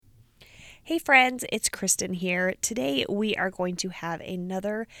Hey friends, it's Kristen here. Today we are going to have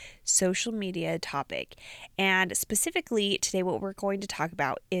another social media topic. And specifically, today what we're going to talk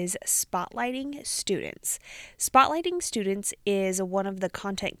about is spotlighting students. Spotlighting students is one of the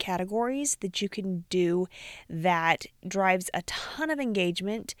content categories that you can do that drives a ton of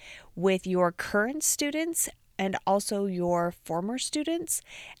engagement with your current students and also your former students,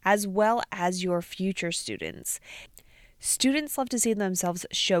 as well as your future students. Students love to see themselves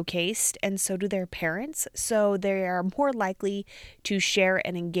showcased, and so do their parents. So they are more likely to share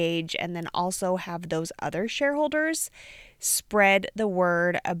and engage, and then also have those other shareholders spread the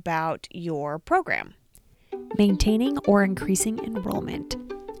word about your program. Maintaining or increasing enrollment,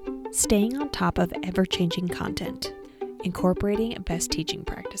 staying on top of ever-changing content, incorporating best teaching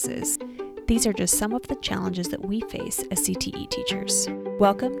practices. These are just some of the challenges that we face as CTE teachers.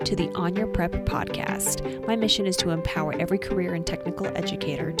 Welcome to the On Your Prep podcast. My mission is to empower every career and technical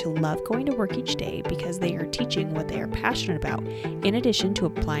educator to love going to work each day because they are teaching what they are passionate about, in addition to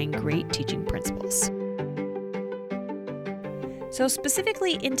applying great teaching principles. So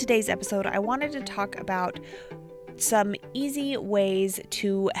specifically in today's episode, I wanted to talk about some easy ways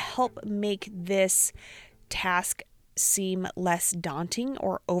to help make this task seem less daunting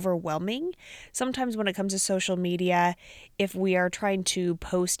or overwhelming. Sometimes when it comes to social media, if we are trying to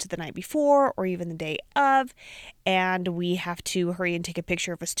post the night before or even the day of, and we have to hurry and take a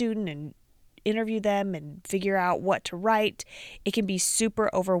picture of a student and interview them and figure out what to write, it can be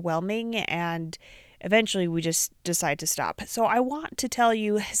super overwhelming, and eventually we just decide to stop. So I want to tell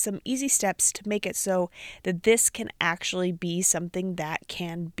you some easy steps to make it so that this can actually be something that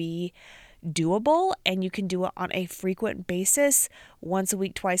can be doable, and you can do it on a frequent basis, once a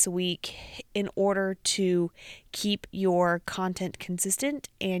week, twice a week, in order to keep your content consistent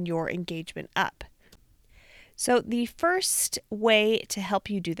and your engagement up. So the first way to help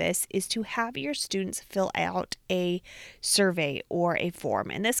you do this is to have your students fill out a survey or a form.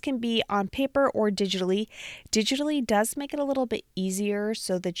 And this can be on paper or digitally. Digitally does make it a little bit easier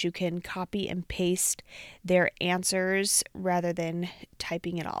so that you can copy and paste their answers rather than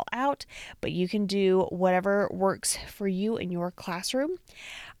typing it all out. But you can do whatever works for you in your classroom.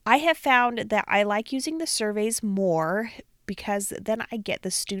 I have found that I like using the surveys more because then I get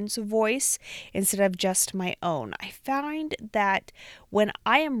the student's voice instead of just my own. I find that when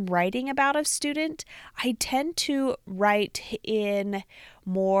I am writing about a student, I tend to write in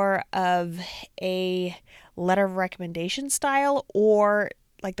more of a letter of recommendation style, or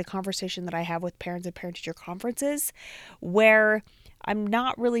like the conversation that I have with parents at parent-teacher conferences, where I'm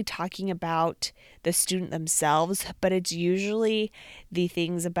not really talking about the student themselves, but it's usually the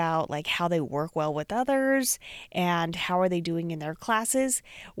things about like how they work well with others and how are they doing in their classes,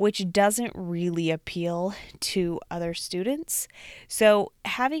 which doesn't really appeal to other students. So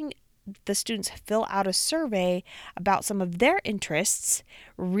having the students fill out a survey about some of their interests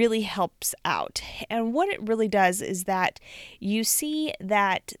really helps out. And what it really does is that you see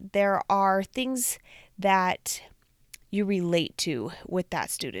that there are things that you relate to with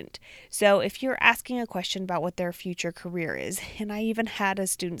that student. So if you're asking a question about what their future career is, and I even had a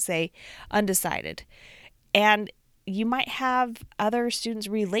student say undecided, and you might have other students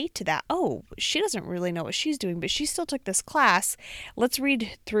relate to that. Oh, she doesn't really know what she's doing, but she still took this class. Let's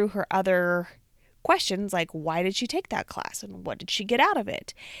read through her other questions, like why did she take that class and what did she get out of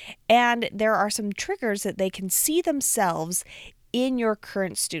it? And there are some triggers that they can see themselves in your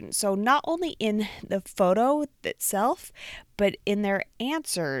current student. So not only in the photo itself, but in their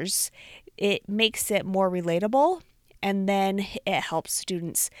answers, it makes it more relatable. And then it helps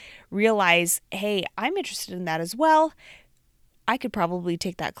students realize, hey, I'm interested in that as well. I could probably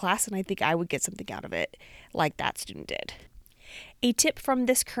take that class and I think I would get something out of it like that student did. A tip from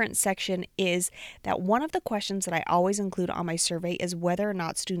this current section is that one of the questions that I always include on my survey is whether or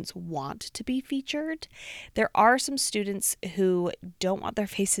not students want to be featured. There are some students who don't want their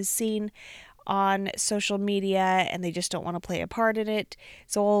faces seen on social media and they just don't want to play a part in it.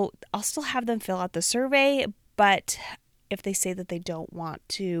 So I'll still have them fill out the survey, but if they say that they don't want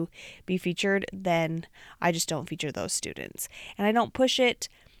to be featured, then I just don't feature those students. And I don't push it.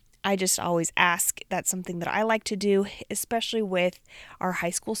 I just always ask. That's something that I like to do, especially with our high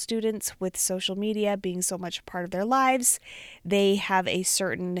school students, with social media being so much a part of their lives. They have a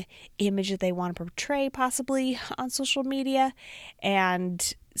certain image that they want to portray possibly on social media,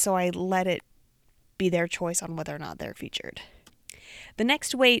 and so I let it be their choice on whether or not they're featured. The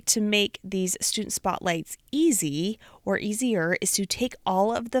next way to make these student spotlights easy or easier is to take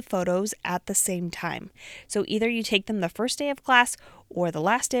all of the photos at the same time. So either you take them the first day of class or the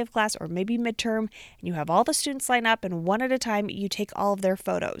last day of class or maybe midterm, and you have all the students line up, and one at a time you take all of their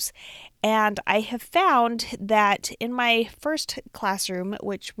photos. And I have found that in my first classroom,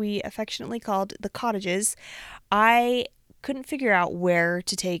 which we affectionately called the cottages, I couldn't figure out where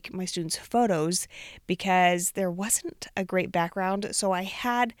to take my students' photos because there wasn't a great background. So I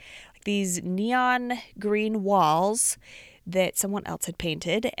had these neon green walls that someone else had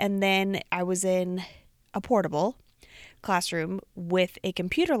painted, and then I was in a portable classroom with a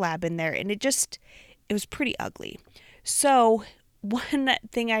computer lab in there, and it was pretty ugly. So one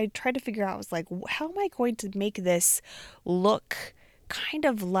thing I tried to figure out was like, how am I going to make this look kind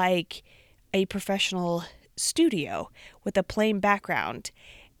of like a professional studio with a plain background?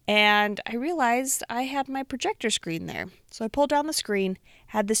 And I realized I had my projector screen there. So I pulled down the screen,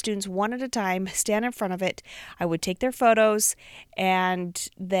 had the students one at a time stand in front of it. I would take their photos, and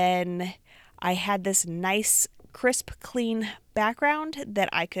then I had this nice, crisp, clean background that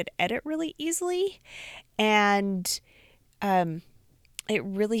I could edit really easily. And it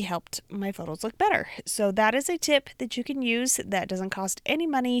really helped my photos look better. So that is a tip that you can use that doesn't cost any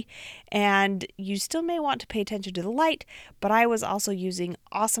money, and you still may want to pay attention to the light, but I was also using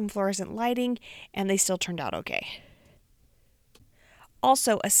awesome fluorescent lighting and they still turned out okay.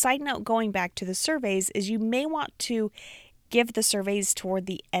 Also, a side note going back to the surveys is you may want to give the surveys toward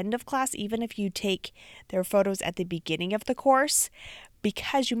the end of class, even if you take their photos at the beginning of the course,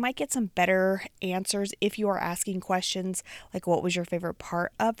 because you might get some better answers if you are asking questions like, what was your favorite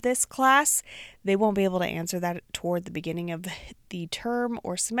part of this class? They won't be able to answer that toward the beginning of the term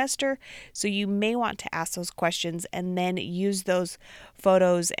or semester. So you may want to ask those questions and then use those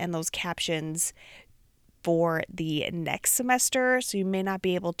photos and those captions for the next semester. So you may not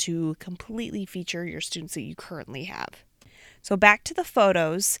be able to completely feature your students that you currently have. So back to the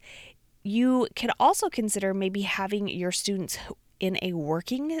photos, you can also consider maybe having your students in a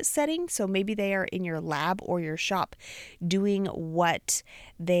working setting. So maybe they are in your lab or your shop doing what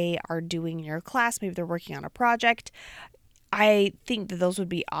they are doing in your class. Maybe they're working on a project. I think that those would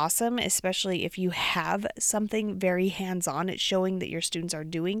be awesome, especially if you have something very hands-on. It's showing that your students are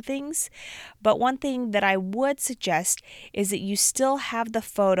doing things. But one thing that I would suggest is that you still have the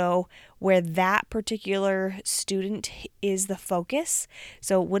photo where that particular student is the focus.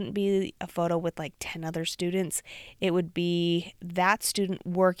 So it wouldn't be a photo with like 10 other students. It would be that student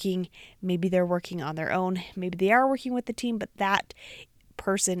working. Maybe they're working on their own. Maybe they are working with the team, but that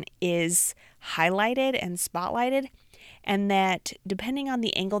person is highlighted and spotlighted. And that depending on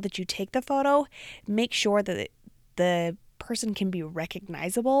the angle that you take the photo, make sure that the person can be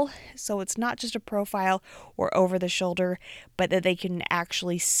recognizable. So it's not just a profile or over the shoulder, but that they can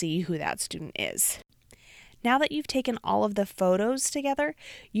actually see who that student is. Now that you've taken all of the photos together,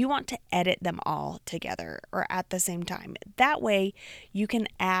 you want to edit them all together or at the same time. That way you can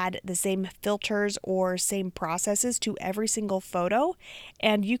add the same filters or same processes to every single photo,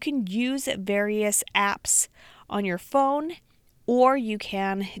 and you can use various apps on your phone, or you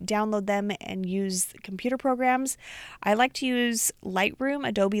can download them and use computer programs. I like to use Lightroom,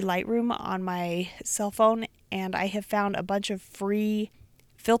 Adobe Lightroom on my cell phone, and I have found a bunch of free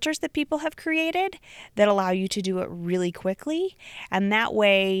filters that people have created that allow you to do it really quickly. And that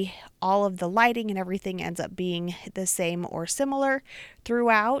way, all of the lighting and everything ends up being the same or similar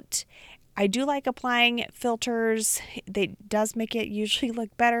throughout. I do like applying filters. It does make it usually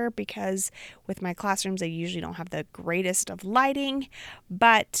look better because with my classrooms, I usually don't have the greatest of lighting.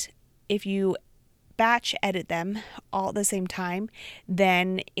 But if you batch edit them all at the same time,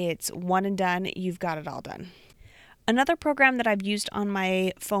 then it's one and done. You've got it all done. Another program that I've used on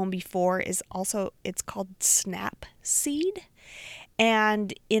my phone before it's called Snapseed.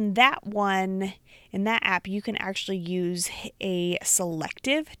 And in that app, you can actually use a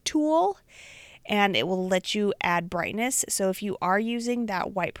selective tool, and it will let you add brightness. So if you are using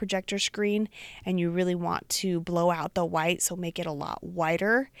that white projector screen and you really want to blow out the white, so make it a lot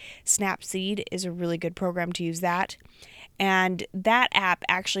whiter, Snapseed is a really good program to use that. And that app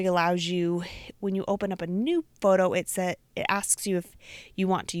actually allows you, when you open up a new photo, it asks you if you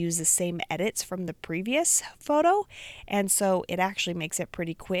want to use the same edits from the previous photo. And so it actually makes it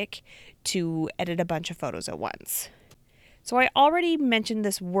pretty quick to edit a bunch of photos at once. So I already mentioned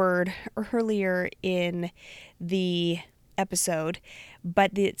this word earlier in the episode,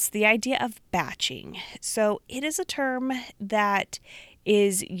 but it's the idea of batching. So it is a term that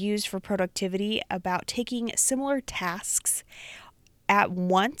is used for productivity about taking similar tasks at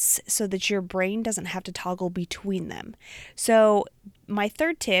once so that your brain doesn't have to toggle between them. So my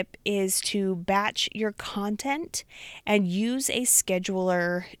third tip is to batch your content and use a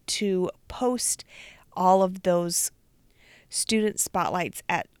scheduler to post all of those student spotlights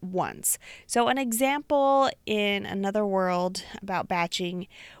at once. So an example in another world about batching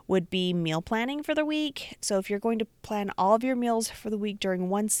would be meal planning for the week. So if you're going to plan all of your meals for the week during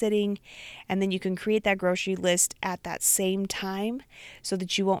one sitting, and then you can create that grocery list at that same time so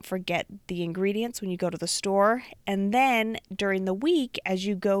that you won't forget the ingredients when you go to the store. And then during the week, as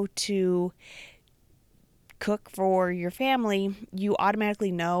you go to cook for your family, you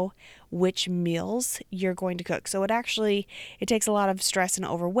automatically know which meals you're going to cook. So it takes a lot of stress and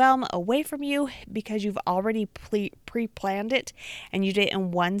overwhelm away from you because you've already pre-planned it and you did it in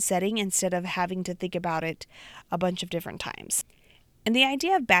one setting instead of having to think about it a bunch of different times. And the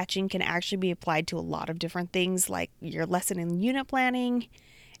idea of batching can actually be applied to a lot of different things, like your lesson in unit planning,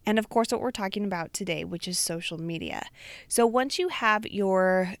 and of course, what we're talking about today, which is social media. So once you have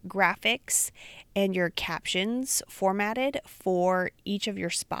your graphics and your captions formatted for each of your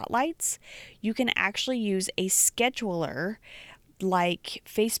spotlights, you can actually use a scheduler. Like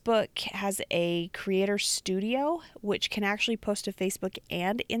Facebook has a creator studio, which can actually post to Facebook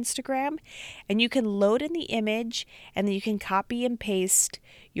and Instagram, and you can load in the image and then you can copy and paste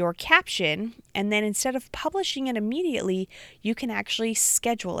your caption, and then instead of publishing it immediately, you can actually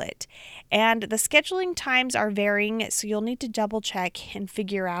schedule it. And the scheduling times are varying, so you'll need to double check and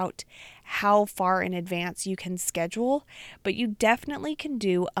figure out how far in advance you can schedule, but you definitely can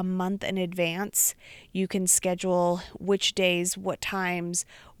do a month in advance. You can schedule which days, what times,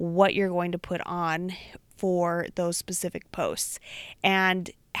 what you're going to put on for those specific posts.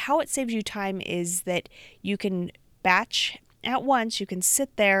 And how it saves you time is that you can batch at once. You can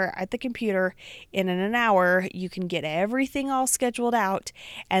sit there at the computer and in an hour you can get everything all scheduled out,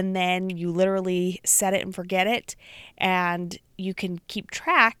 and then you literally set it and forget it, and you can keep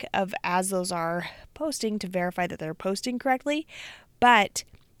track of as those are posting to verify that they're posting correctly. But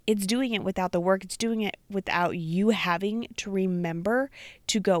it's doing it without the work. It's doing it without you having to remember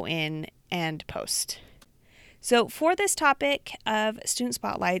to go in and post. So for this topic of student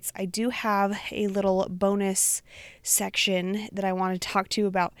spotlights, I do have a little bonus section that I want to talk to you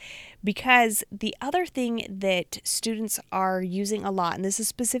about, because the other thing that students are using a lot, and this is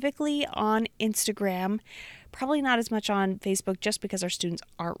specifically on Instagram, probably not as much on Facebook just because our students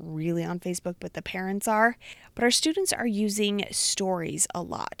aren't really on Facebook, but the parents are. But our students are using stories a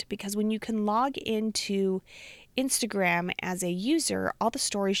lot, because when you can log into Instagram as a user, all the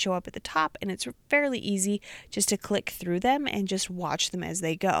stories show up at the top, and it's fairly easy just to click through them and just watch them as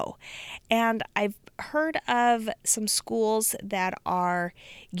they go. And I've heard of some schools that are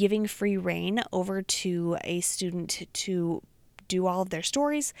giving free reign over to a student to do all of their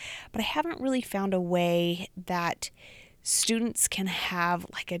stories, but I haven't really found a way that students can have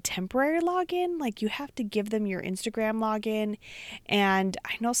like a temporary login. Like you have to give them your Instagram login, and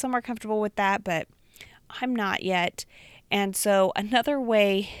I know some are comfortable with that, but I'm not yet. And so another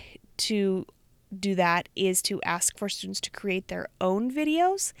way to do that is to ask for students to create their own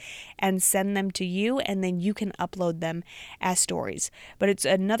videos and send them to you, and then you can upload them as stories. But it's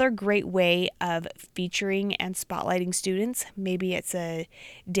another great way of featuring and spotlighting students. Maybe it's a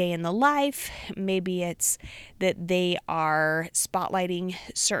day in the life, maybe it's that they are spotlighting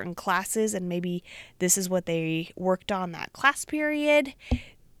certain classes and maybe this is what they worked on that class period.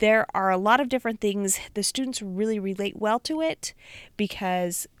 There are a lot of different things. The students really relate well to it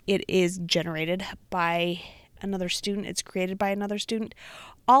because it is generated by another student. It's created by another student.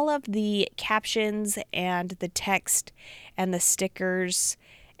 All of the captions and the text and the stickers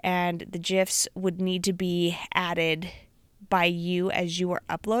and the GIFs would need to be added by you as you are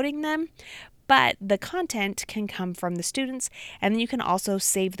uploading them. But the content can come from the students, and then you can also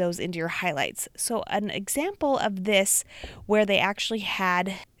save those into your highlights. So an example of this where they actually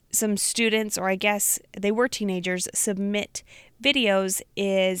had some students, or I guess they were teenagers, submit videos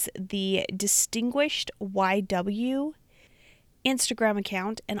is the Distinguished YW Instagram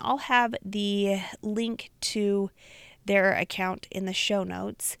account, and I'll have the link to their account in the show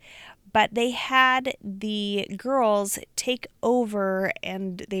notes. But they had the girls take over,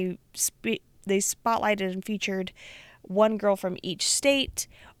 and they spotlighted and featured one girl from each state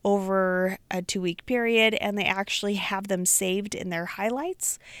over a 2-week period, and they actually have them saved in their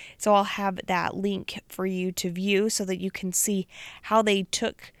highlights. So I'll have that link for you to view so that you can see how they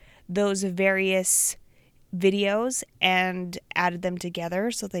took those various videos and added them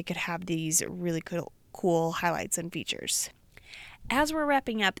together so they could have these really cool highlights and features. As we're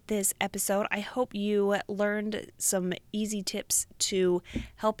wrapping up this episode, I hope you learned some easy tips to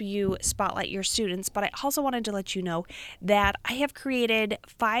help you spotlight your students, but I also wanted to let you know that I have created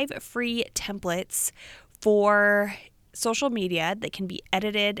 5 free templates for social media that can be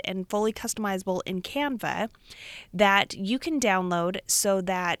edited and fully customizable in Canva that you can download so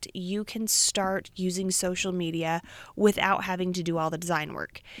that you can start using social media without having to do all the design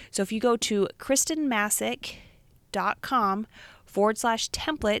work. So if you go to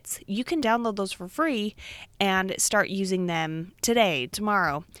kristenmasick.com/templates, you can download those for free and start using them today,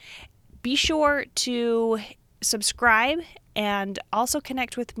 tomorrow. Be sure to subscribe and also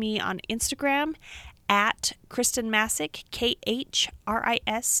connect with me on Instagram at Kristen Masick, KristenMasick,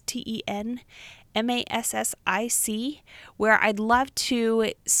 where I'd love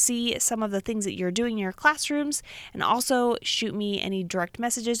to see some of the things that you're doing in your classrooms, and also shoot me any direct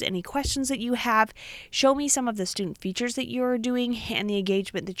messages, any questions that you have. Show me some of the student features that you're doing and the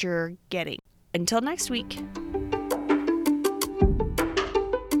engagement that you're getting. Until next week.